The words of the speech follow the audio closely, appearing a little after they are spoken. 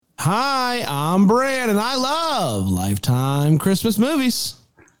Hi, I'm Brad, and I love Lifetime Christmas movies.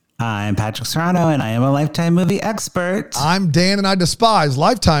 I'm Patrick Serrano, and I am a Lifetime movie expert. I'm Dan, and I despise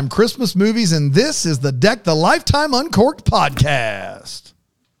Lifetime Christmas movies, and this is the Deck the Lifetime Uncorked podcast.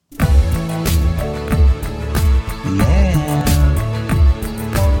 Yeah.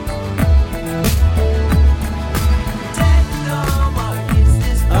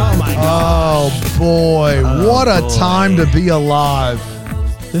 Oh, my God. Oh, boy. What a time to be alive.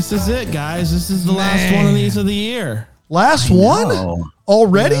 This is it, guys. This is the last one of these of the year. Last one?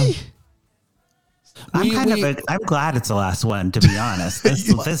 Already? Yeah. I'm glad it's the last one, to be honest.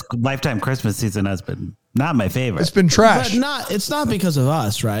 This Lifetime Christmas season has been not my favorite. It's been trash. But it's not because of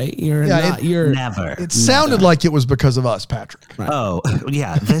us, right? You're Never. It sounded like it was because of us, Patrick. Right. Oh,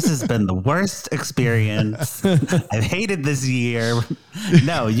 yeah. This has been the worst experience. I've hated this year.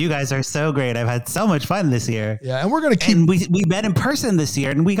 No, you guys are so great. I've had so much fun this year. Yeah, and we're going to keep... And we met in person this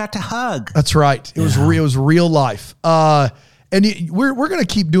year, and we got to hug. That's right. It was real life. And we're going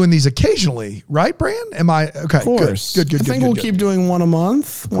to keep doing these occasionally, right, Bran? Am I okay? Of course. Good. I think we'll keep doing one a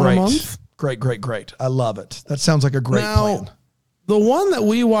month. Great. I love it. That sounds like a great plan. The one that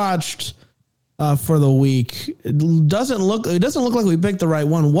we watched for the week, it doesn't look like we picked the right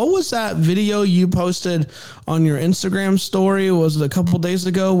one. What was that video you posted on your Instagram story? Was it a couple days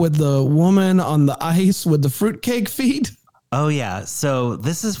ago with the woman on the ice with the fruitcake feet? Oh yeah. So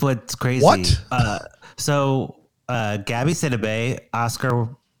this is what's crazy. What? Gabby Sidibe,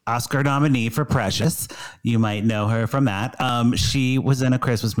 Oscar nominee for Precious. You might know her from that. She was in a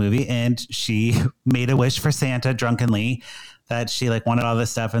Christmas movie, and she made a wish for Santa drunkenly that she wanted all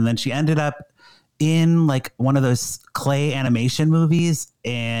this stuff, and then she ended up in one of those clay animation movies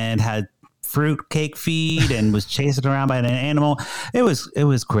and had fruitcake feed and was chased around by an animal. It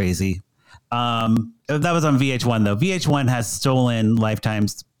was crazy. That was on VH1 though. VH1 has stolen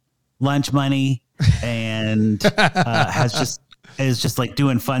Lifetime's lunch money and is just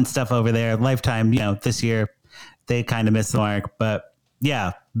doing fun stuff over there. Lifetime, this year they kind of missed the mark, but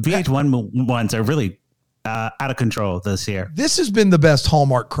yeah, VH1 ones are really out of control this year. This has been the best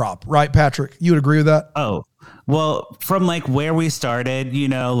Hallmark crop, right, Patrick? You would agree with that? Oh, well, from where we started,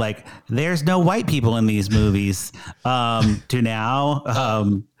 there's no white people in these movies to now.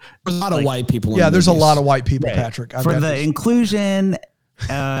 There's a lot of white people. Yeah, there's movies. a lot of white people, Right. Patrick. For the inclusion,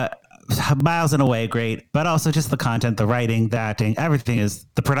 miles and away great, but also just the content, the writing, the acting, everything is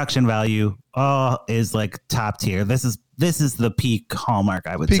the production value all is top tier. This is the peak Hallmark,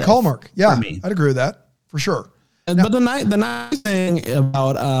 I would say. Peak Hallmark. Yeah, for me. I'd agree with that for sure. But the nice thing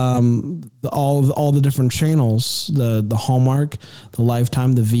about all the different channels, the Hallmark, the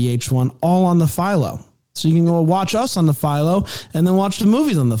Lifetime, the VH1, all on the Philo. So you can go watch us on the Philo and then watch the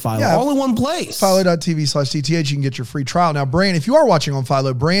movies on the Philo, all in one place. Philo.tv/DTH. You can get your free trial. Now, Bran, if you are watching on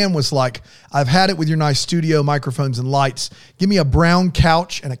Philo, Bran was like, I've had it with your nice studio microphones and lights. Give me a brown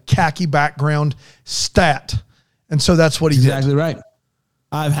couch and a khaki background stat. And so that's what he did. Exactly right.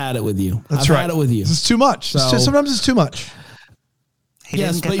 I've had it with you. That's I've right. had it with you. This is too much. Sometimes it's too much. He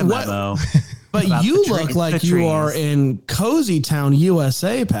didn't get the memo. But you look like you are in Cozy Town,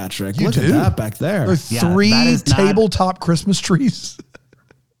 USA, Patrick. Look at that back there. There are three tabletop Christmas trees.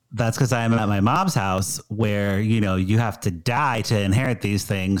 That's because I'm at my mom's house where, you have to die to inherit these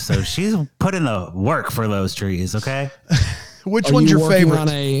things. So she's put in the work for those trees. Okay. Which one's your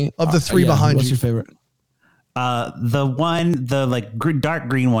favorite of the three behind you? What's your favorite? The dark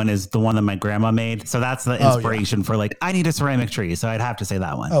green one is the one that my grandma made. So that's the inspiration for I need a ceramic tree. So I'd have to say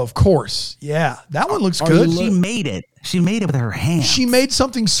that one. Oh, of course. Yeah. That one looks good. She made it. She made it with her hands. She made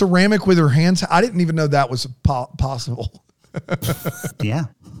something ceramic with her hands. I didn't even know that was possible. Yeah.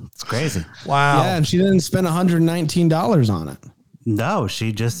 It's crazy. Wow. Yeah. And she didn't spend $119 on it. No,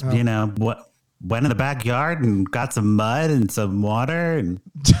 she just, went in the backyard and got some mud and some water, and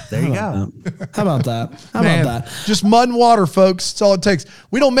there you go. How about that? How about that? Just mud and water, folks. That's all it takes.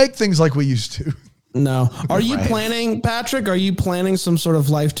 We don't make things like we used to. No. Are you planning, Patrick? Are you planning some sort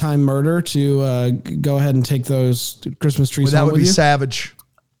of Lifetime murder to go ahead and take those Christmas trees? That would be savage.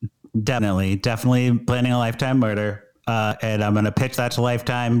 Definitely planning a Lifetime murder, and I'm going to pitch that to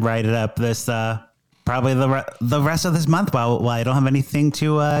Lifetime. Write it up this. Probably the rest of this month while I don't have anything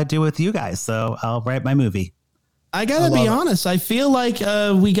to do with you guys. So I'll write my movie. I gotta be honest. I feel like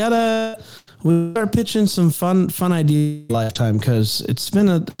we start pitching some fun ideas Lifetime, because it's been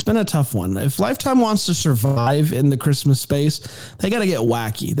a tough one. If Lifetime wants to survive in the Christmas space, they got to get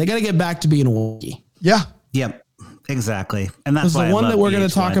wacky. They got to get back to being wacky. Yeah. Yep. Exactly. And that's the one that we're going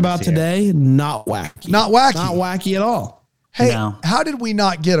to talk about today. Not wacky. Not wacky. Not wacky at all. Hey, how did we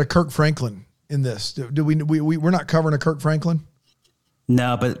not get a Kirk Franklin in this? We're not covering a Kirk Franklin?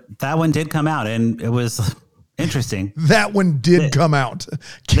 No, but that one did come out, and it was interesting. That one did come out.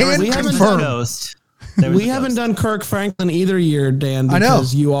 Can we haven't confirm. Ghost. We haven't done Kirk Franklin either year, Dan, I know.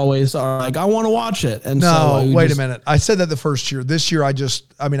 because you always are like, I want to watch it. And No, so wait a minute. I said that the first year. This year, I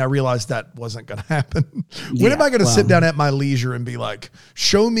realized that wasn't going to happen. When am I going to sit down at my leisure and be like,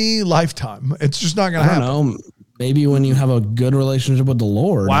 show me Lifetime? It's just not going to I happen. don't know. Maybe when you have a good relationship with the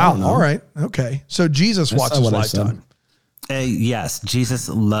Lord. I Wow. don't know. All right. Okay. So Jesus That's watches not what I said. Lifetime. Yes, Jesus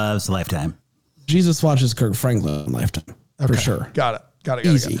loves Lifetime. Jesus watches Kirk Franklin Lifetime for sure. Got it.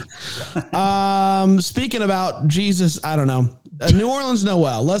 Easy. Speaking about Jesus, I don't know. New Orleans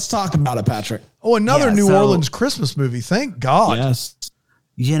Noel. Let's talk about it, Patrick. Oh, another Yeah, New so- Orleans Christmas movie. Thank God. Yes.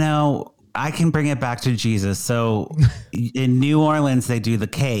 You know, I can bring it back to Jesus. So in New Orleans, they do the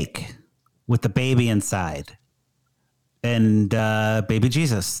cake with the baby inside. And baby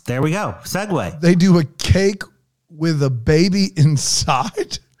Jesus. There we go. Segue. They do a cake with a baby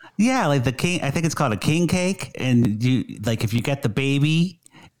inside. Yeah, like the king. I think it's called a king cake. And you like if you get the baby,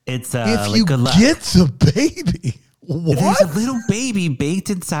 it's If like you good luck. get the baby, what? There's a little baby baked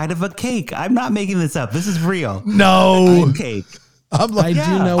inside of a cake. I'm not making this up. This is real. No. Cake. I'm like, I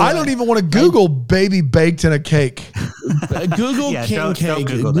do know. I don't even want to Google baby baked in a cake. Google Yeah, king don't cake.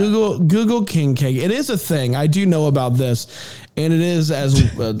 Google that. Google king cake. It is a thing. I do know about this, and it is as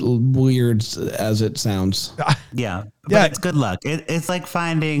weird as it sounds. Yeah. But Yeah. it's good luck. It's like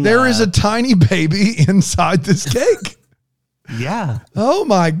finding. There is a tiny baby inside this cake. Yeah. Oh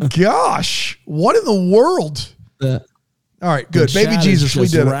my gosh. What in the world? The, All right, good. the Baby chat Jesus, is we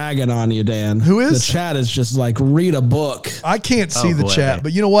just did it. ragging on you, Dan. Who is? The chat is just like, read a book. I can't see Oh, the boy. chat,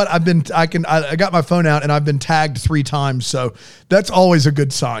 but you know what? I got my phone out and I've been tagged 3 times, so that's always a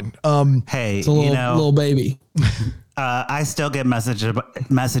good sign. Hey, It's a little, you know, little baby. I still get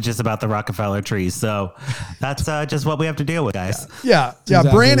messages about the Rockefeller trees. So that's just what we have to deal with, guys. Yeah.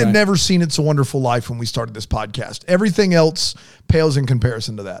 exactly Brand had right. never seen It's a Wonderful Life when we started this podcast. Everything else pales in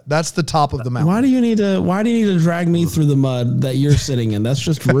comparison to that. That's the top of the mountain. Why do you need to drag me through the mud that you're sitting in? That's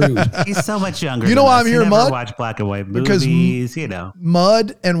just rude. He's so much younger. You know than why us. I'm He here, never Mud? watched black and white Because movies, you know.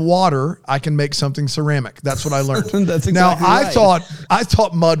 Mud and water, I can make something ceramic. That's what I learned. That's now exactly I right.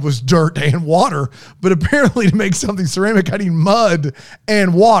 thought mud was dirt and water, but apparently to make something ceramic, I need mud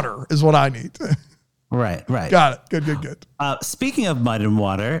and water is what I need. Right. Got it. Good. Speaking of mud and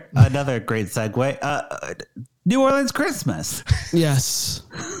water, another great segue. New Orleans Christmas. Yes.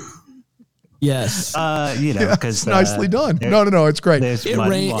 Yes. You know, because It's nicely done. No, it's great. There's It,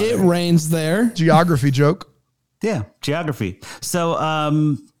 mud and water. it rains there. Geography joke. Yeah, geography. So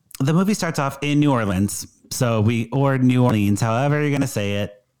the movie starts off in New Orleans. Or New Orleans, however you're going to say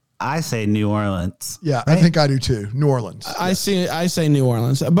it. I say New Orleans. Yeah, I think I do too. New Orleans. I say New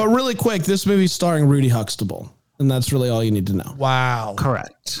Orleans. But really quick, this movie's starring Rudy Huxtable. And that's really all you need to know. Wow.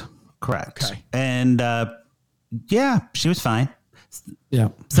 Correct. Okay. And yeah, she was fine. Yeah.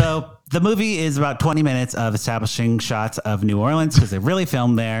 So the movie is about 20 minutes of establishing shots of New Orleans because they really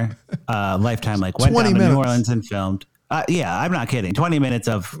filmed there. Lifetime went 20 down to minutes. New Orleans and filmed. Yeah, I'm not kidding. 20 minutes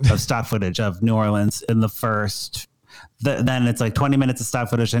of stock footage of New Orleans in the first. Then it's like 20 minutes of stock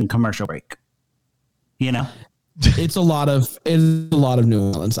footage and commercial break. You know? It's a lot of New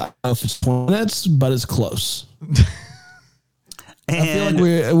Orleans. I don't know if it's 20 minutes, but it's close. I feel like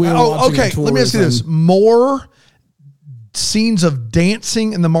we were watching a okay. Let me ask you this: more scenes of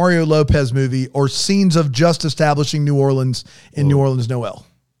dancing in the Mario Lopez movie, or scenes of just establishing New Orleans in New Orleans Noel?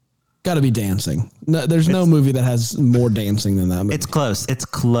 Got to be dancing. No, there's no movie that has more dancing than that movie. It's close. It's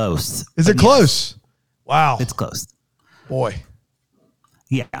close. Is it close? Wow, It's close. boy.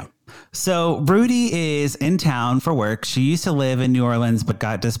 Yeah. So Rudy is in town for work. She used to live in New Orleans, but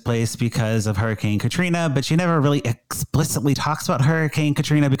got displaced because of Hurricane Katrina. But she never really explicitly talks about Hurricane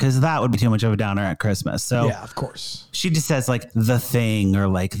Katrina because that would be too much of a downer at Christmas. So Yeah, of course. she just says like the thing or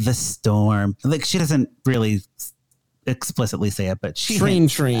like the storm. Like she doesn't really explicitly say it, but she Treen,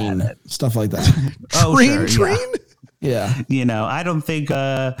 stuff like that. Oh, Treen, sure, yeah. treen. Yeah. You know, I don't think.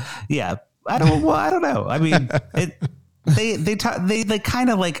 Yeah, I don't know. I mean, they kind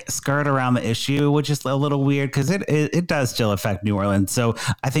of like skirt around the issue, which is a little weird because it does still affect New Orleans. So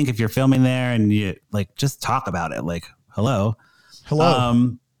I think if you're filming there and you like just talk about it, like hello.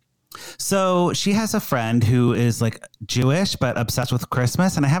 So she has a friend who is like Jewish but obsessed with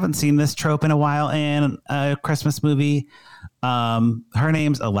Christmas, and I haven't seen this trope in a while in a Christmas movie. Her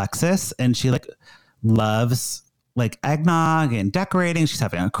name's Alexis, and she like loves like eggnog and decorating. She's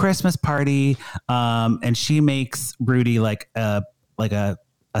having a Christmas party, and she makes Rudy like a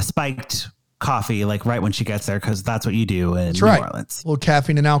spiked coffee like right when she gets there because that's what you do in New Orleans. A little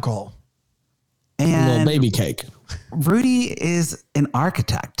caffeine and alcohol. A little And baby cake. Rudy is an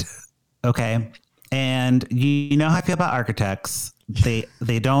architect. Okay. And you know how I feel about architects. They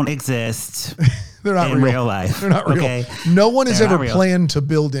don't exist They're not in real. real life. They're not real. Okay. No one has They're ever not real. planned to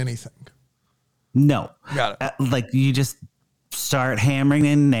build anything. No. Got it. Like you just start hammering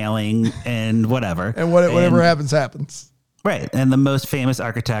and nailing and whatever. And whatever happens, happens. Right. And the most famous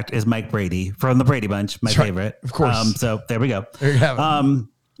architect is Mike Brady from the Brady Bunch, my That's right. favorite. Of course. So there we go. There you have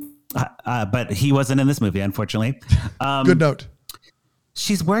it. But he wasn't in this movie, unfortunately. Good note.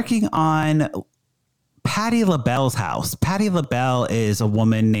 She's working on Patti LaBelle's house. Patti LaBelle is a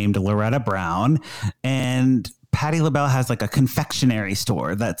woman named Loretta Brown, and Patti LaBelle has like a confectionery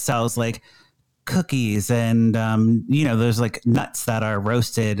store that sells like cookies and there's like nuts that are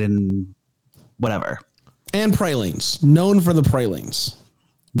roasted and whatever. And pralines. Known for the pralines.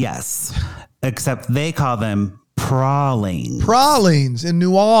 Yes, except they call them pralines. Pralines in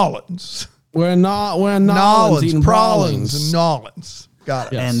New Orleans. We're Nolans eating Pralines in pralines. Nolans.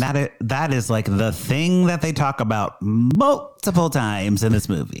 Got it. Yeah. And that is like the thing that they talk about multiple times in this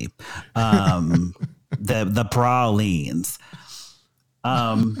movie. The pralines.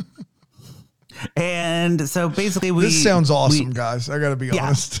 And so basically This sounds awesome, guys. I got to be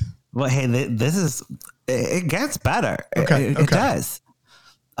honest. Well, hey, it gets better. Okay, It okay. does.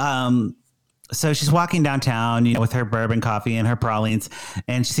 So she's walking downtown, with her bourbon coffee and her pralines,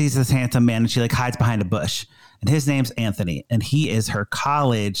 and she sees this handsome man, and she like hides behind a bush. And his name's Anthony, and he is her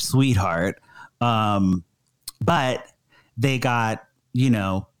college sweetheart. But they got,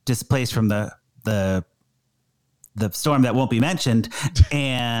 displaced from the storm that won't be mentioned,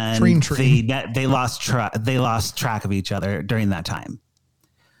 and they lost track of each other during that time.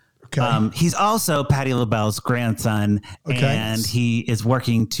 Okay. He's also Patti LaBelle's grandson, Okay. and he is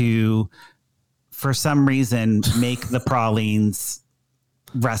working to, for some reason, make the pralines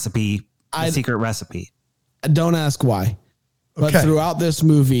recipe, secret recipe. Don't ask why. But Okay. throughout this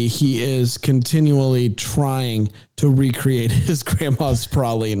movie, he is continually trying to recreate his grandma's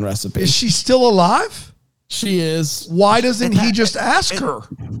praline recipe. Is she still alive? She is. Why doesn't he just ask her?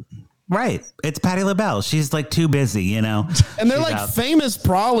 Right. It's Patti LaBelle. She's like too busy, And they're She's like out. famous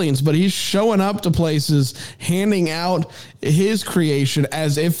pralines, but he's showing up to places, handing out his creation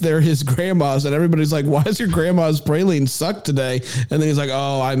as if they're his grandma's. And everybody's like, why is your grandma's praline suck today? And then he's like,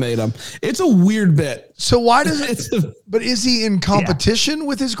 oh, I made them. It's a weird bit. So why does It's it? But is he in competition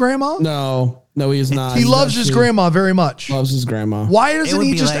with his grandma? No, he's not. He He's loves his actually- grandma very much. Loves his grandma. Why It doesn't would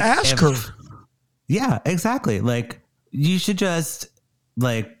he be just like ask if- her? Yeah, exactly. Like you should just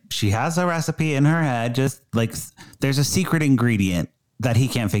she has a recipe in her head. Just like there's a secret ingredient that he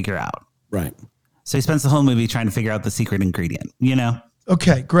can't figure out. Right. So he spends the whole movie trying to figure out the secret ingredient,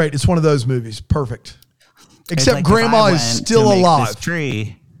 Okay, great. It's one of those movies. Perfect. It's Except like if grandma I is went still to make alive. this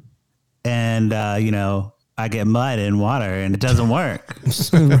tree and, I get mud and water and it doesn't work.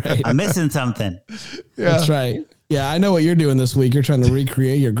 Right. I'm missing something. Yeah. That's right. Yeah, I know what you're doing this week. You're trying to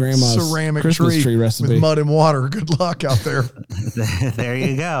recreate your grandma's Ceramic Christmas tree recipe. with mud and water. Good luck out there. There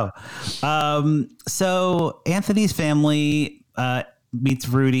you go. So Anthony's family meets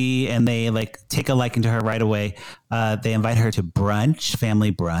Rudy and they take a liking to her right away. They invite her to brunch,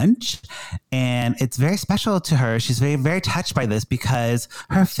 family brunch, and it's very special to her. She's very, very touched by this because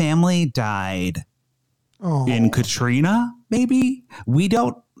her family died in Katrina, maybe. We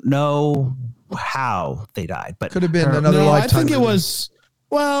don't know how they died, but Could have been her- another No, I lifetime. think it movie. was.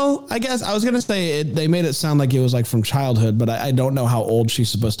 Well, I guess I was gonna say they made it sound like it was like from childhood, but I don't know how old she's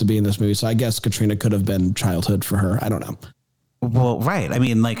supposed to be in this movie. So I guess Katrina could have been childhood for her. I don't know. Well, right. I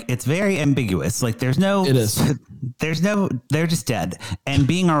mean, it's very ambiguous. There's no, It is. they're just dead. And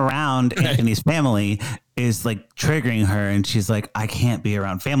being around Anthony's family is triggering her. And she's like, I can't be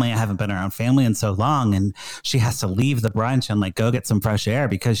around family. I haven't been around family in so long. And she has to leave the brunch and go get some fresh air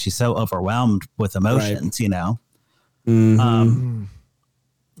because she's so overwhelmed with emotions, Mm-hmm.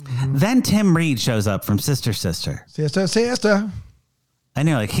 Then Tim Reed shows up from Sister. Siesta. And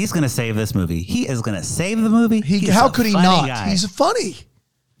you're like, he's going to save this movie. He is going to save the movie. He's How a could he funny not? guy. He's funny.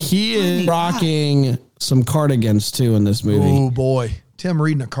 He is rocking some cardigans too in this movie. Oh boy. Tim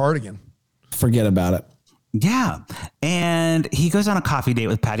reading a cardigan. Forget about it. Yeah. And he goes on a coffee date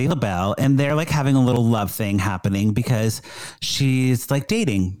with Patti LaBelle and they're having a little love thing happening because she's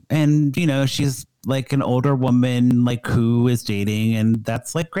dating and, she's an older woman, who is dating and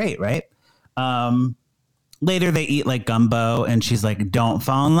that's great. Right. Later they eat gumbo and she's like, don't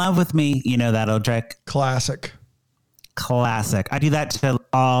fall in love with me. That old trick. Classic. Classic. I do that to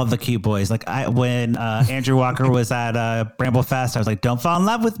all the cute boys. When Andrew Walker was at Bramble Fest, I was like, don't fall in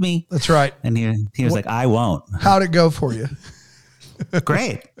love with me. That's right. And he was like, I won't. How'd it go for you?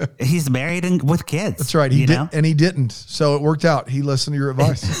 Great. He's married and with kids. That's right. He did, and he didn't. So it worked out. He listened to your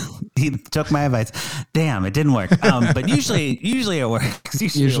advice. He took my advice. Damn, it didn't work. But usually it works.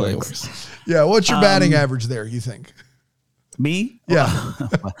 Usually it works. Yeah. What's your batting average there, you think? Me? Yeah.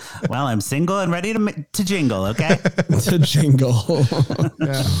 Well, I'm single and ready to jingle. Okay. To jingle.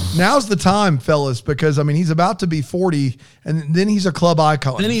 Yeah. Now's the time, fellas, because I mean he's about to be 40, and then he's a club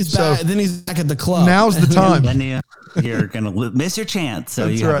icon. Then he's back. Then he's back at the club. Now's the time. Then you're gonna miss your chance. So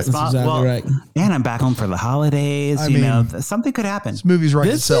That's you have right. a spot. That's exactly well, right. And I'm back home for the holidays. I you mean, know, something could happen. This movie's right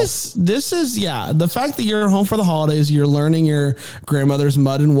itself. This is the fact that you're home for the holidays, you're learning your grandmother's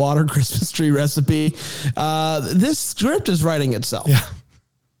mud and water Christmas tree recipe. This script is writing itself. Yeah.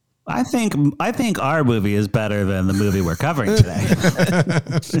 I think our movie is better than the movie we're covering today.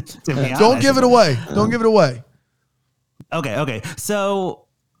 To be Don't honest. give it away. Don't give it away. Okay. So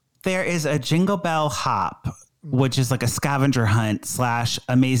there is a Jingle Bell Hop, which is like a scavenger hunt /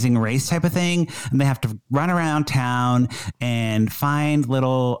 amazing race type of thing. And they have to run around town and find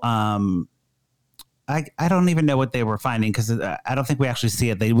little, I don't even know what they were finding because I don't think we actually see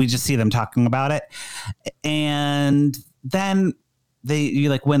it. We just see them talking about it. And then you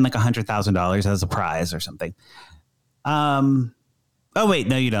like win like $100,000 as a prize or something. Oh wait,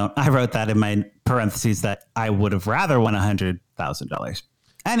 no, you don't. I wrote that in my parentheses that I would have rather won $100,000.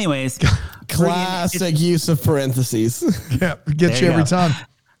 Anyways, Classic use of parentheses. Yeah. Gets There you you every go. time.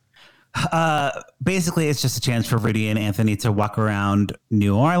 basically it's just a chance for Rudy and Anthony to walk around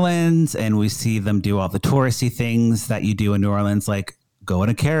New Orleans, and we see them do all the touristy things that you do in New Orleans, like go on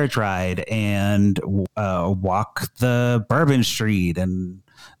a carriage ride and walk the Bourbon Street. And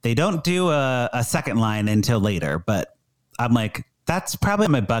they don't do a second line until later, but I'm like, that's probably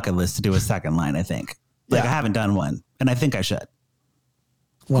on my bucket list to do a second line. I think I haven't done one, and I think I should.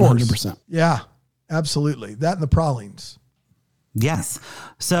 100%. Yeah. Absolutely. That and the pralines. Yes.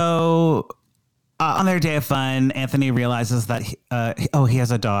 So on their day of fun, Anthony realizes that he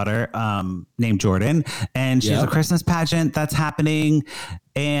has a daughter named Jordan, and she has a Christmas pageant that's happening.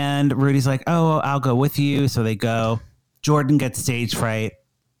 And Rudy's like, "Oh, I'll go with you." So they go. Jordan gets stage fright.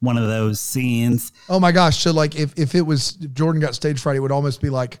 One of those scenes. Oh my gosh. So like if Jordan got stage fright, it would almost be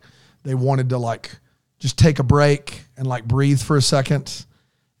like they wanted to like just take a break and like breathe for a second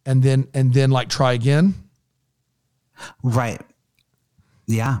and then like try again. Right.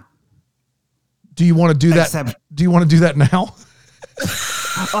 Yeah. Do you want to do that? Do you want to do that now?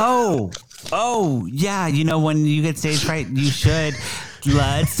 Oh, yeah. You know, when you get stage fright, you should.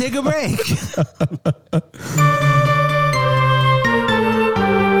 Let's take a break.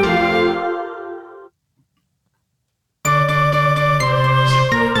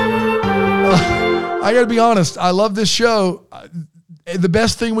 I got to be honest. I love this show. The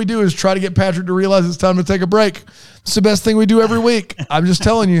best thing we do is try to get Patrick to realize it's time to take a break. It's the best thing we do every week. I'm just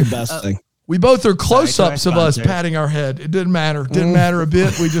telling you. Best thing. We both are close-ups of us sponsor. patting our head. It didn't matter. Didn't matter a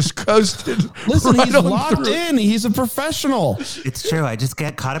bit. We just coasted. Listen, right he's on locked through. in. He's a professional. It's true. I just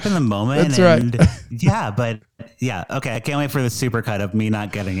get caught up in the moment. That's and right. Yeah, but yeah. Okay. I can't wait for the super cut of me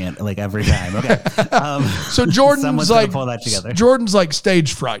not getting it like every time. Okay. So someone's Jordan's gonna like pull that together. Jordan's like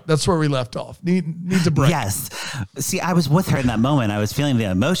stage fright. That's where we left off. Needs a break. Yes. See, I was with her in that moment. I was feeling the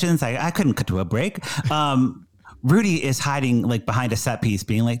emotions. I couldn't cut to a break. Rudy is hiding like behind a set piece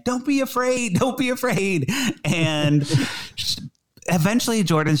being like, don't be afraid. Don't be afraid. And eventually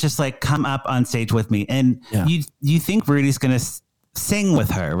Jordan's just like, come up on stage with me. And you think Rudy's going to sing with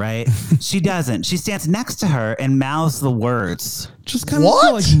her, right? She doesn't. She stands next to her and mouths the words. Just kind of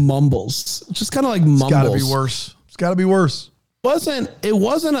like mumbles. Just kind of like mumbles. It's got to be worse. It's got to be worse. It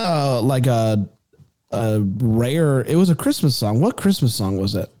wasn't a rare. It was a Christmas song. What Christmas song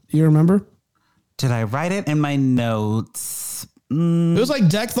was it? You remember? Did I write it in my notes? It was like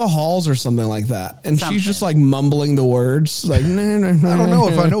Deck the Halls or something like that. And she's just like mumbling the words. Like, nah, nah, nah, I don't know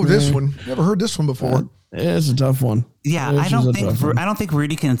if I know nah, this nah. one. Never heard this one before. It's a tough one. Yeah, I don't think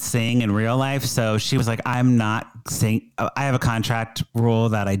Rudy can sing in real life. So she was like, I'm not sing. I have a contract rule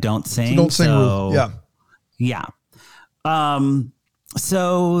that I don't sing. Don't sing rule. Yeah. Yeah.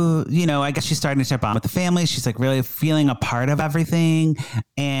 So, you know, I guess she's starting to bond with the family. She's like really feeling a part of everything.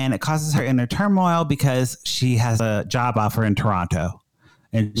 And it causes her inner turmoil because she has a job offer in Toronto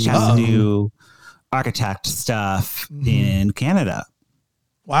and she has to do architect stuff in Canada.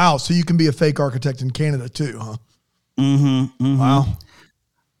 Wow. So you can be a fake architect in Canada too, huh? Mm-hmm. Wow.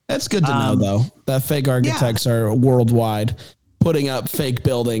 That's good to know, though, that fake architects are worldwide putting up fake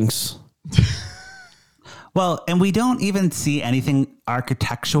buildings. Well, and we don't even see anything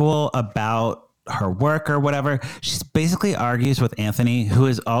architectural about her work or whatever. She basically argues with Anthony, who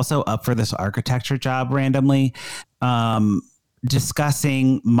is also up for this architecture job randomly.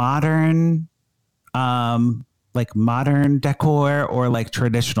 discussing modern decor or like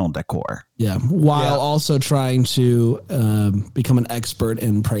traditional decor. Yeah. While also trying to become an expert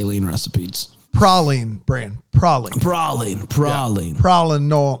in praline recipes. Praline, Bran. Praline.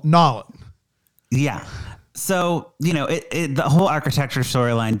 Praline. Nolan. Yeah. So, the whole architecture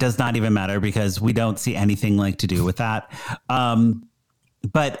storyline does not even matter because we don't see anything like to do with that.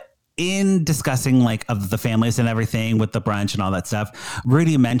 But in discussing like of the families and everything with the brunch and all that stuff,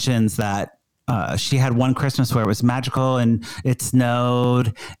 Rudy mentions that she had one Christmas where it was magical and it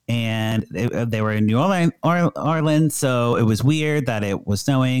snowed and they were in New Orleans. So it was weird that it was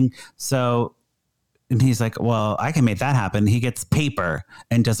snowing. And he's like, well, I can make that happen. He gets paper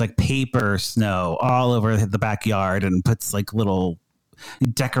and does like paper snow all over the backyard and puts like little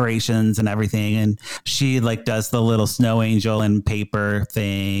decorations and everything. And she like does the little snow angel and paper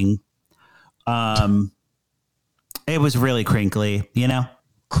thing. It was really crinkly,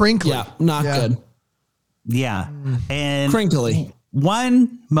 Crinkly. Yeah. Not good. Yeah. And Crinkly.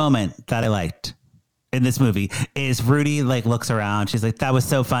 one moment that I liked in this movie is Rudy like looks around. She's like, that was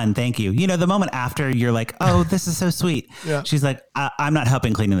so fun. Thank you. The moment after you're like, oh, this is so sweet. Yeah. She's like, I'm not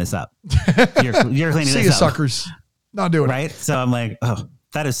helping cleaning this up. You're cleaning See this you up. suckers. Not doing it. Right. So I'm like, oh,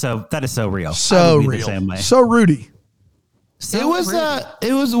 that is so real. So real. So Rudy. So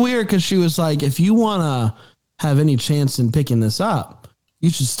It was weird because she was like, if you want to have any chance in picking this up, you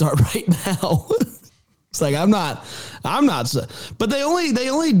should start right now. It's like, I'm not, but they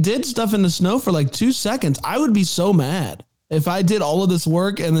only did stuff in the snow for like 2 seconds. I would be so mad if I did all of this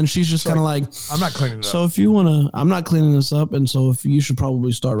work and then she's just kind of like, I'm not cleaning it up. So if you want to, I'm not cleaning this up. And so if you should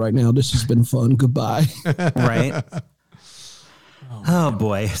probably start right now, this has been fun. Goodbye. Right. Oh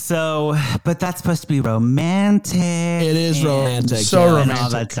boy. So, but that's supposed to be romantic. It is romantic. So And romantic. all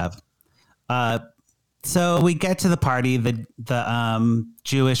that stuff. So we get to the party, the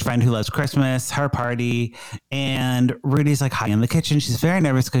Jewish friend who loves Christmas, her party, and Rudy's like hiding in the kitchen. She's very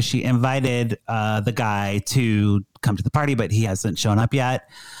nervous because she invited the guy to come to the party, but he hasn't shown up yet.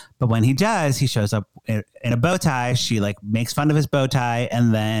 But when he does, he shows up in a bow tie. She like makes fun of his bow tie,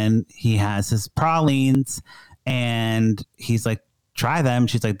 and then he has his pralines, and he's like, try them.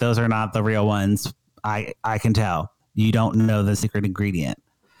 She's like, those are not the real ones. I can tell. You don't know the secret ingredient.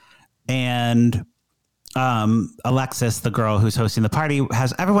 And Alexis, the girl who's hosting the party,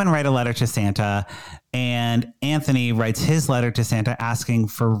 has everyone write a letter to Santa, and Anthony writes his letter to Santa asking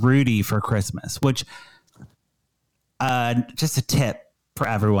for Rudy for Christmas, which just a tip for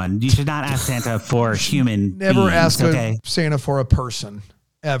everyone. You should not ask Santa for human Never beings, ask okay? Santa for a person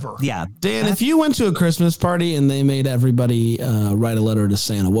ever. Yeah. Dan, if you went to a Christmas party and they made everybody write a letter to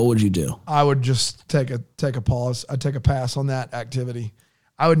Santa, what would you do? I would just take a pause. I'd take a pass on that activity.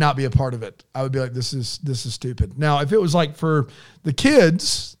 I would not be a part of it. I would be like, this is stupid. Now, if it was like for the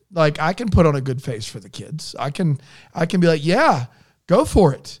kids, like I can put on a good face for the kids. I can be like, yeah, go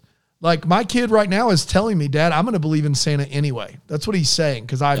for it. Like my kid right now is telling me, Dad, I'm going to believe in Santa anyway. That's what he's saying.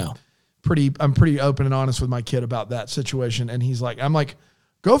 Cause I'm pretty open and honest with my kid about that situation. And he's like, I'm like,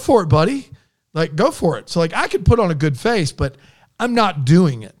 go for it, buddy. Like, go for it. So like I could put on a good face, but I'm not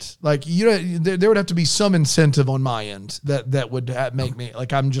doing it. Like, there would have to be some incentive on my end that would make me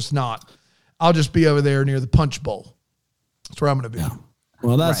like, I'm just not. I'll just be over there near the punch bowl. That's where I'm going to be. Yeah.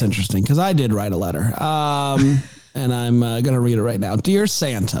 Well, that's interesting because I did write a letter. And I'm going to read it right now. Dear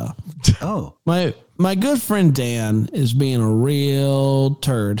Santa. Oh. My good friend Dan is being a real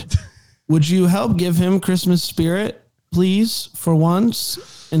turd. Would you help give him Christmas spirit, please, for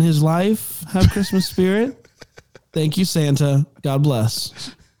once in his life? Have Christmas spirit? Thank you, Santa. God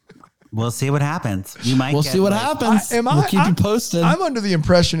bless. We'll see what happens. We'll see what happens. We'll keep you posted. I'm under the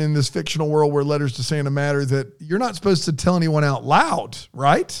impression in this fictional world where letters to Santa matter that you're not supposed to tell anyone out loud,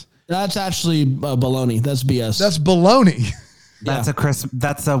 right? That's actually baloney. That's BS. That's baloney. That's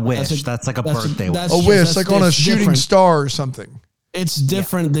a wish. That's like a birthday wish. A wish, like on a shooting star or something. It's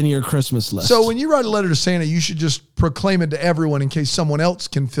different than your Christmas list. So when you write a letter to Santa, you should just proclaim it to everyone in case someone else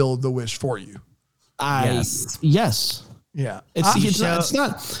can fill the wish for you. Yes. Yeah. It's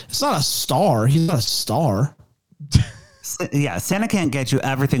not a star. He's not a star. Yeah, Santa can't get you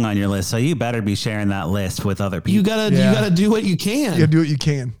everything on your list, so you better be sharing that list with other people. You gotta do what you can. You gotta do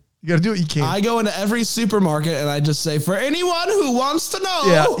what you can. I go into every supermarket and I just say, for anyone who wants to know.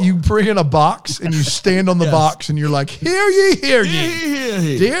 Yeah, you bring in a box and you stand on the box and you're like, hear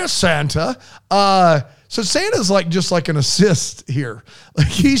ye, dear Santa. So Santa's like just like an assist here. Like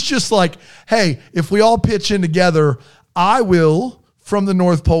he's just like, hey, if we all pitch in together, I will, from the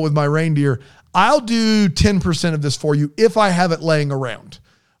North Pole with my reindeer, I'll do 10% of this for you if I have it laying around.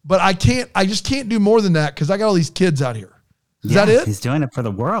 But I just can't do more than that because I got all these kids out here. Is that it? He's doing it for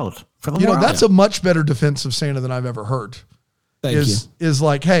the world. For the You know, world. that's a much better defense of Santa than I've ever heard. Thank you. Is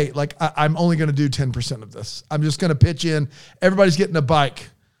like, hey, like I'm only going to do 10% of this. I'm just going to pitch in. Everybody's getting a bike.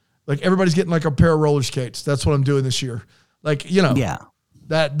 Like everybody's getting like a pair of roller skates. That's what I'm doing this year. Like, you know, Yeah.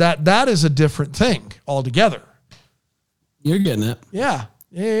 that is a different thing altogether. You're getting it. Yeah.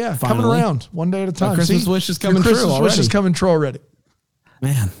 Coming Finally. around one day at a time. Christmas wish is coming your true Christmas wish is already. coming true already.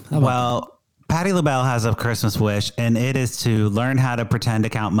 Man. how about- Well, Patti LaBelle has a Christmas wish, and it is to learn how to pretend to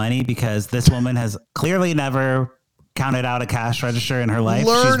count money because this woman has clearly never counted out a cash register in her life.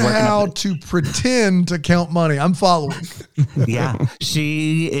 Learn She's working how up to pretend to count money. I'm following. yeah,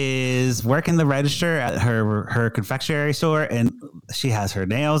 she is working the register at her confectionery store, and she has her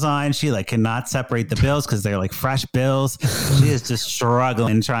nails on. She like cannot separate the bills because they're like fresh bills. She is just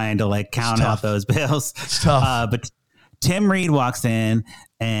struggling trying to like count out those bills. It's tough. But Tim Reed walks in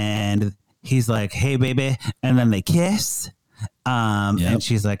and he's like, "Hey, baby," and then they kiss. And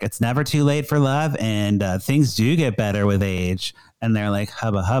she's like, "It's never too late for love, and things do get better with age." And they're like,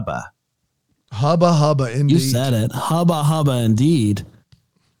 "Hubba hubba." Hubba hubba, indeed. You said it. Hubba hubba indeed.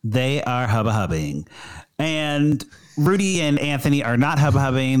 They are hubba hubbing, and Rudy and Anthony are not hubba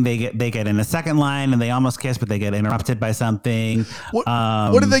hubbing. They get in a second line, and they almost kiss, but they get interrupted by something.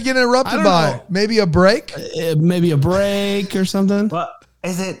 What did they get I interrupted don't by? know. Maybe a break? Maybe a break or something. Well,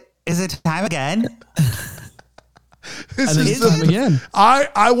 is it time again? This I think is it's time again.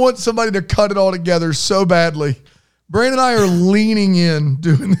 I want somebody to cut it all together so badly. Brandon and I are leaning in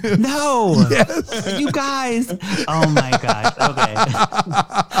doing this. No. Yes. You guys. Oh my god.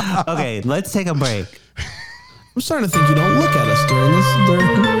 Okay. Okay, let's take a break. I'm starting to think you don't look at us during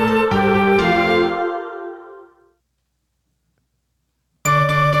this.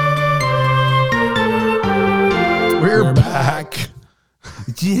 We're back.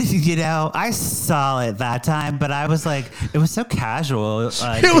 You know, I saw it that time, but I was like, it was so casual. It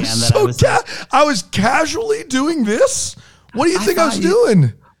Dan, was that so I was casually doing this. What do you think I was thought you-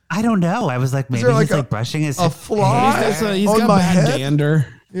 doing? I don't know. I was like, maybe there he's like like brushing his a fly He's on got my bad head? dander.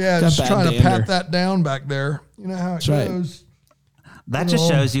 Yeah, Got just bad trying to dander. pat that down back there. You know how it right. goes. That just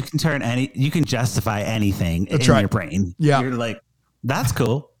shows you can justify anything in right. your brain. Yeah. You're like, that's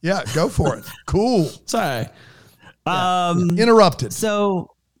cool. Yeah, go for it. Cool. Sorry. Interrupted.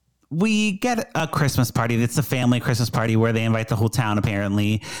 So we get a Christmas party. It's a family Christmas party where they invite the whole town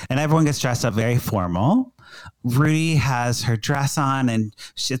apparently, and everyone gets dressed up very formal. Rudy has her dress on, and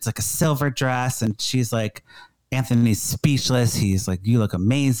it's like a silver dress, and she's like, Anthony's speechless. He's like, "You look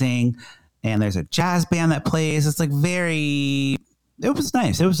amazing." And there's a jazz band that plays. It's like it was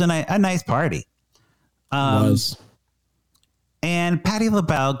nice. It was a nice party. Was. And Patti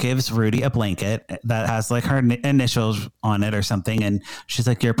LaBelle gives Rudy a blanket that has like her initials on it or something. And she's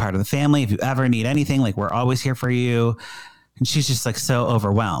like, "You're part of the family. If you ever need anything, like we're always here for you." And she's just like so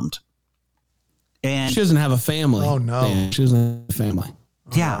overwhelmed. And She doesn't have a family. Oh, no. Dan. She doesn't have a family.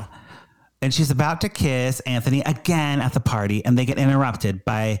 yeah. And she's about to kiss Anthony again at the party. And they get interrupted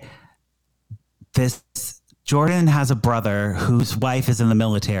by this. Jordan has a brother whose wife is in the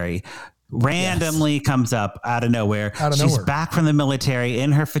military. Randomly comes up out of nowhere. Out of She's nowhere. back from the military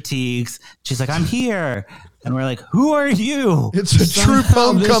in her fatigues. She's like, "I'm here." And we're like, "Who are you?" It's a troop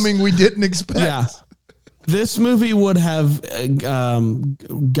Somehow this- homecoming we didn't expect. Yeah. This movie would have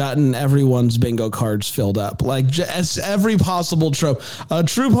gotten everyone's bingo cards filled up. Like just every possible trope. A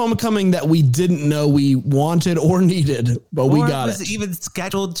troop homecoming that we didn't know we wanted or needed, but we Or got was it. even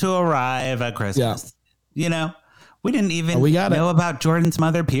scheduled to arrive at Christmas. You know, we didn't even we got it. know about Jordan's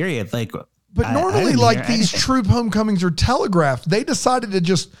mother, period. Like, But I normally, didn't like hear these anything. troop homecomings are telegraphed. They decided to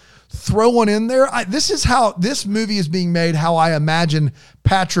just throw one in there. This is how this movie is being made, how I imagine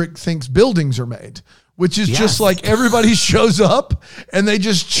Patrick thinks buildings are made, which is Yes. just like everybody shows up and they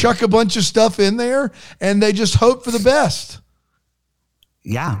just chuck a bunch of stuff in there and they just hope for the best.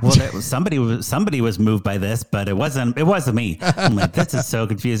 Yeah, well, somebody was moved by this, but it wasn't me. I'm like, this is so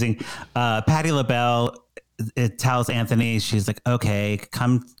confusing. Patti LaBelle, it tells Anthony, she's like, "Okay,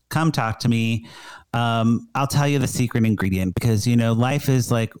 come talk to me. I'll tell you the secret ingredient because life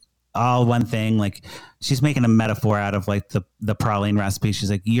is like all one thing." Like she's making a metaphor out of like the praline recipe. She's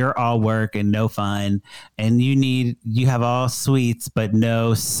like, "You're all work and no fun, and you have all sweets but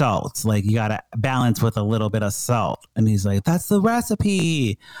no salt. Like you got to balance with a little bit of salt." And he's like, "That's the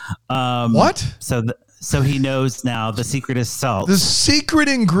recipe." What? So he knows now the secret is salt. The secret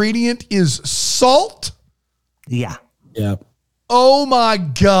ingredient is salt. Yeah. Yeah. Oh my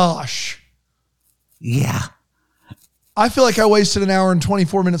gosh. Yeah. I feel like I wasted an hour and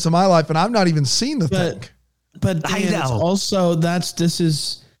 24 minutes of my life and I've not even seen the thing. But Dan, I know. it's also this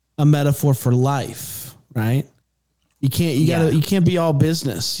is a metaphor for life, right? You can't be all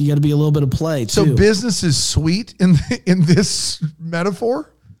business. You got to be a little bit of play too. So business is sweet in this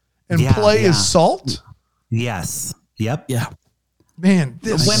metaphor, and play is salt. Yes. Yep. Yeah. Man,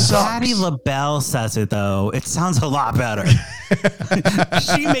 this when sucks. Patti LaBelle says it, though, it sounds a lot better.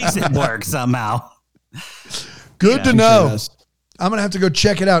 She makes it work somehow. Good to know. Sure does. I'm going to have to go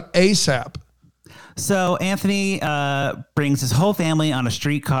check it out ASAP. So Anthony brings his whole family on a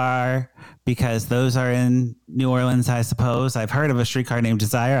streetcar because those are in New Orleans, I suppose. I've heard of a streetcar named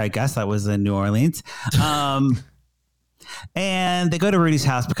Desire. I guess that was in New Orleans. And they go to Rudy's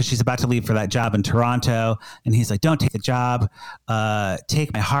house because she's about to leave for that job in Toronto. And he's like, don't take the job.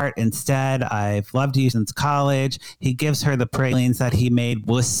 Take my heart instead. I've loved you since college. He gives her the pralines that he made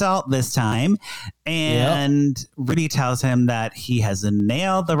with salt this time. And Rudy tells him that he has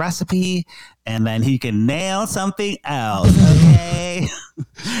nailed the recipe and then he can nail something else. Okay.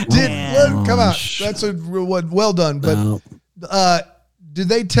 Come on. That's well done. But did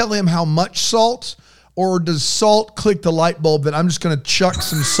they tell him how much salt? Or does salt click the light bulb that I'm just going to chuck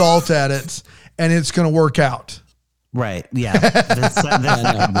some salt at it and it's going to work out? Right. Yeah. The second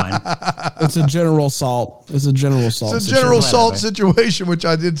one. It's a general salt. It's a general salt. It's a general salt situation, which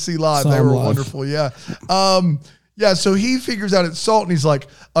I did see live. They were wonderful. Yeah. Yeah. So he figures out it's salt and he's like,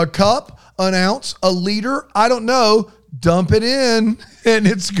 a cup, an ounce, a liter. I don't know. Dump it in and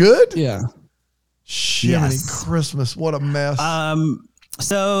it's good. Yeah. Shiminy Christmas. What a mess.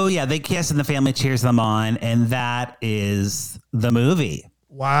 So yeah, they kiss and the family cheers them on, and that is the movie.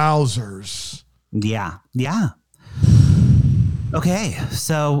 Wowzers. Yeah. Yeah. Okay.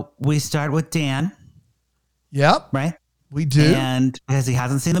 So we start with Dan. Yep. Right? We do. And because he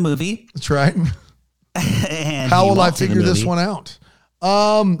hasn't seen the movie. That's right. And how will I figure this one out?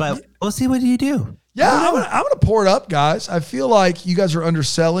 But we'll see what you do. Yeah, I'm gonna pour it up, guys. I feel like you guys are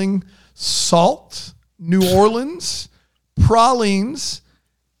underselling salt, New Orleans, pralines,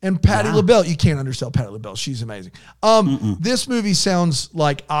 and Patti LaBelle. You can't undersell Patti LaBelle. She's amazing. This movie sounds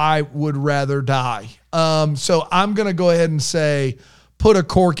like I would rather die. So I'm going to go ahead and say, put a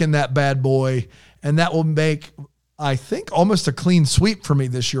cork in that bad boy, and that will make, I think, almost a clean sweep for me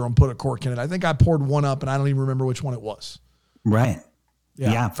this year on Put a Cork in It. I think I poured one up, and I don't even remember which one it was. Right.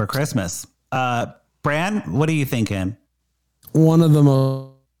 Yeah, for Christmas. Bran, what are you thinking? One of the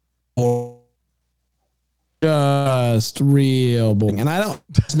most just real boring. And I don't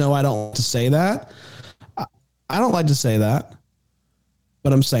like to say that. I don't like to say that,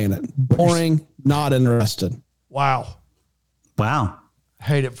 but I'm saying it. Boring, not interested. Wow.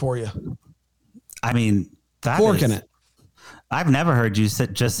 Hate it for you. I mean, that Cork in it. I've never heard you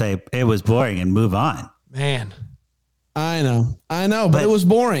just say it was boring and move on. Man. I know, but it was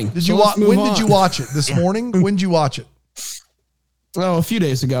boring. Did you watch? When did you watch it? This morning? When did you watch it? Oh, a few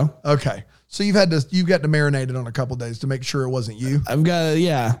days ago. Okay. So you've got to marinate it on a couple of days to make sure it wasn't you. I've got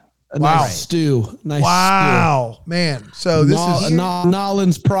nice stew. Wow, stew. Man. So this is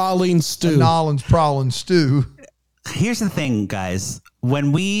Nolans praline stew. Nolans praline stew. Here's the thing, guys.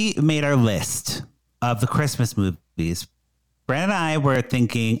 When we made our list of the Christmas movies, Brandon and I were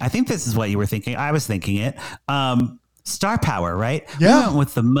thinking. I think this is what you were thinking. I was thinking it. Star power, right? Yeah. We went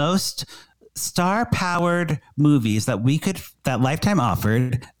with the most star-powered movies that Lifetime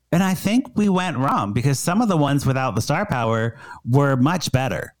offered. And I think we went wrong because some of the ones without the star power were much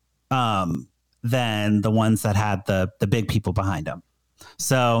better than the ones that had the big people behind them.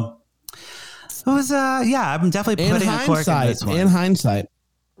 So it was, I'm definitely putting a cork in this one. In hindsight.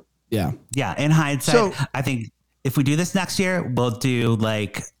 Yeah. Yeah. In hindsight, so, I think if we do this next year, we'll do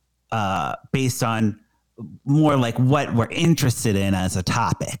based on more like what we're interested in as a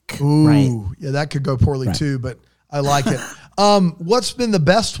topic. Ooh, right? Yeah, that could go poorly too, but I like it. What's been the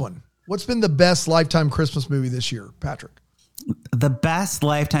best one? What's been the best Lifetime Christmas movie this year, Patrick? The best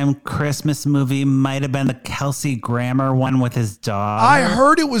Lifetime Christmas movie might have been the Kelsey Grammer one with his dog. I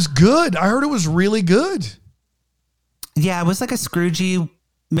heard it was good. I heard it was really good. Yeah, it was like a Scroogey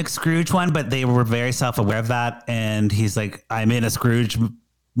McScrooge one, but they were very self-aware of that. And he's like, I'm in a Scrooge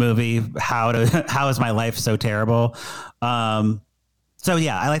movie. How is my life so terrible? So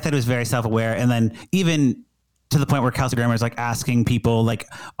yeah, I like that it was very self-aware. And then even to the point where Kelsey Grammer is like asking people like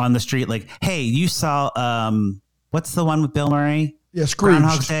on the street, like, hey, you saw, what's the one with Bill Murray? Yeah, Scrooge.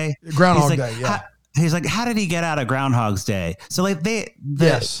 Groundhog's Day. Groundhog Day, yeah. He's like, how did he get out of Groundhog's Day? So like the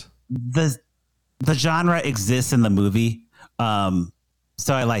genre exists in the movie.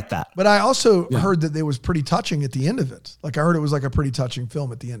 So I like that. But I also heard that it was pretty touching at the end of it. Like I heard it was like a pretty touching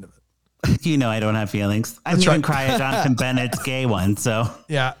film at the end of it. You know, I don't have feelings. I didn't even cry at Jonathan Bennett's gay one. So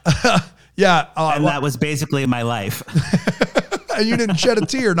yeah. Yeah. And that was basically my life. And you didn't shed a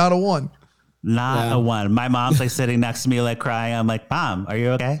tear, not a one. Not a one. My mom's like sitting next to me, like crying. I'm like, Mom, are you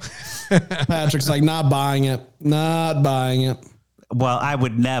okay? Patrick's like, not buying it. Not buying it. Well, I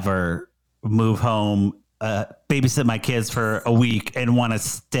would never move home, babysit my kids for a week and want to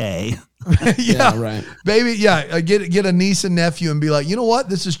stay. Yeah, right. Baby, yeah. Get a niece and nephew and be like, you know what?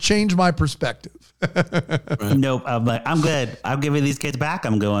 This has changed my perspective. Nope. I'm like, I'm good. I'm giving these kids back.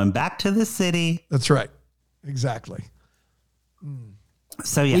 I'm going back to the city. That's right. Exactly.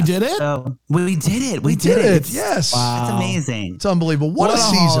 So yeah, We did it? So, we did it. We Did did it. it. Yes. Wow. It's amazing. It's unbelievable. What a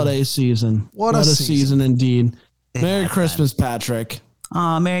season. holiday season. What a season indeed. Merry has Christmas, Patrick.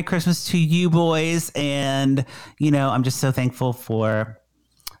 Merry Christmas to you boys. And, I'm just so thankful for,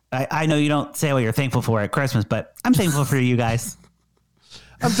 I know you don't say what you're thankful for at Christmas, but I'm thankful for you guys.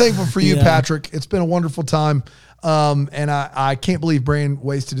 I'm thankful for you, Yeah. Patrick. It's been a wonderful time. And I can't believe Brian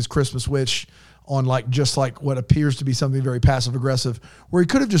wasted his Christmas wish on just what appears to be something very passive aggressive, where he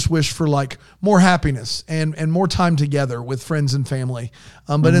could have just wished for more happiness and more time together with friends and family.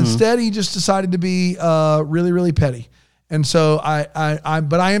 But instead he just decided to be really, really petty. And so but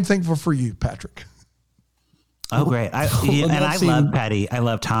I am thankful for you, Patrick. Oh, great. I love Petty. I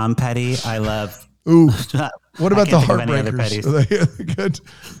love Tom Petty. I love. Ooh. What about the I can't think of any other Heartbreakers? Pettys. Are they good?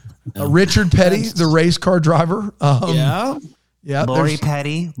 Richard Petty, the race car driver. Yeah. Yeah. Lori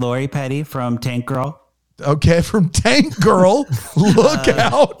there's- Petty from Tank Girl. Okay, from Tank Girl. Look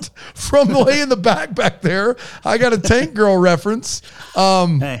out from way in the back there. I got a Tank Girl reference.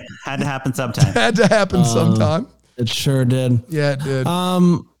 Hey, had to happen sometime. Had to happen sometime. It sure did. Yeah, it did.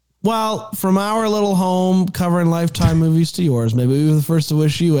 Well, from our little home covering Lifetime movies to yours, maybe we were the first to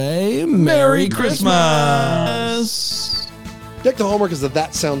wish you a Merry Christmas. Deck the Hallmark is the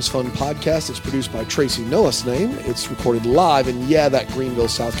That Sounds Fun podcast. It's produced by Tracy Noah's name. It's recorded live in that Greenville,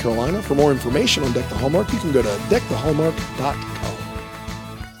 South Carolina. For more information on Deck the Hallmark, you can go to deckthehallmark.com.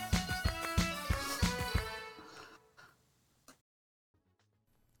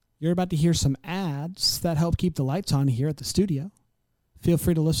 You're about to hear some ads that help keep the lights on here at the studio. Feel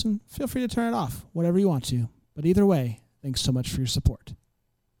free to listen. Feel free to turn it off, whatever you want to. But either way, thanks so much for your support.